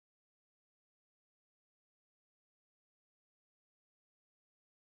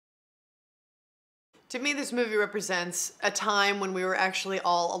To me, this movie represents a time when we were actually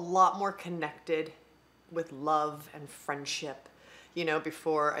all a lot more connected with love and friendship. You know,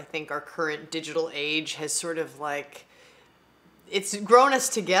 before I think our current digital age has sort of like, it's grown us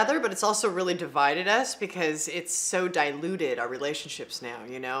together, but it's also really divided us because it's so diluted our relationships now,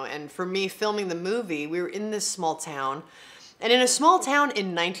 you know? And for me, filming the movie, we were in this small town. And in a small town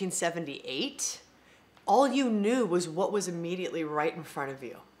in 1978, all you knew was what was immediately right in front of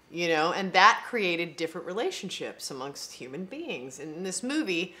you. You know, and that created different relationships amongst human beings. And in this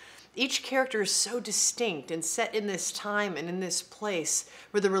movie, each character is so distinct and set in this time and in this place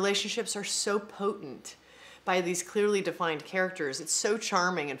where the relationships are so potent by these clearly defined characters. It's so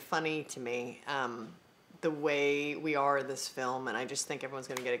charming and funny to me, the way we are in this film, and I just think everyone's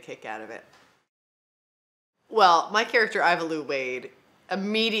gonna get a kick out of it. Well, my character, Iva Lou Wade,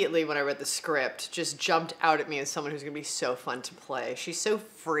 immediately when I read the script, just jumped out at me as someone who's gonna be so fun to play. She's so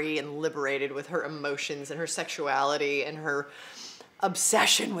free and liberated with her emotions and her sexuality and her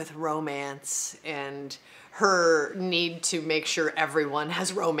obsession with romance and her need to make sure everyone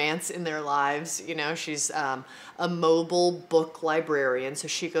has romance in their lives. You know, she's a mobile book librarian, so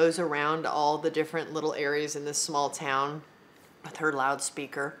she goes around all the different little areas in this small town with her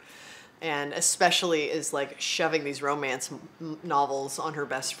loudspeaker, and especially is like shoving these romance novels on her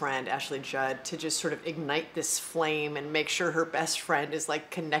best friend, Ashley Judd, to just sort of ignite this flame and make sure her best friend is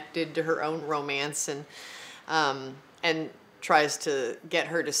like connected to her own romance, and tries to get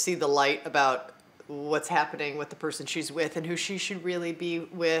her to see the light about what's happening with the person she's with and who she should really be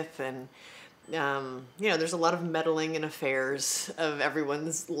with. And, you know, there's a lot of meddling in affairs of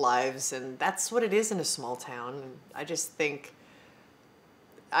everyone's lives, and that's what it is in a small town. And I just think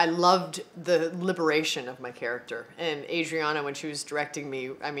I loved the liberation of my character. And Adriana, when she was directing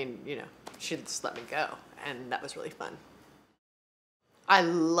me, I mean, you know, she just let me go. And that was really fun. I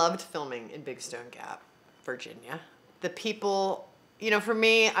loved filming in Big Stone Gap, Virginia. The people, you know, for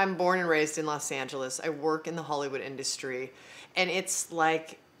me, I'm born and raised in Los Angeles. I work in the Hollywood industry. And it's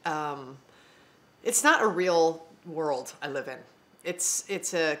like, it's not a real world I live in.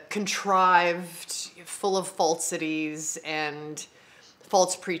 It's a contrived, full of falsities and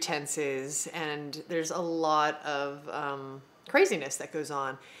false pretenses, and there's a lot of craziness that goes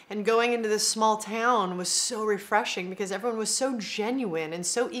on. And going into this small town was so refreshing because everyone was so genuine and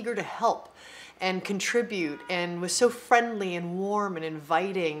so eager to help and contribute and was so friendly and warm and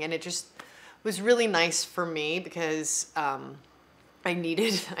inviting, and it just was really nice for me because I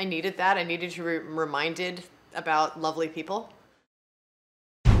needed that. I needed to be reminded about lovely people.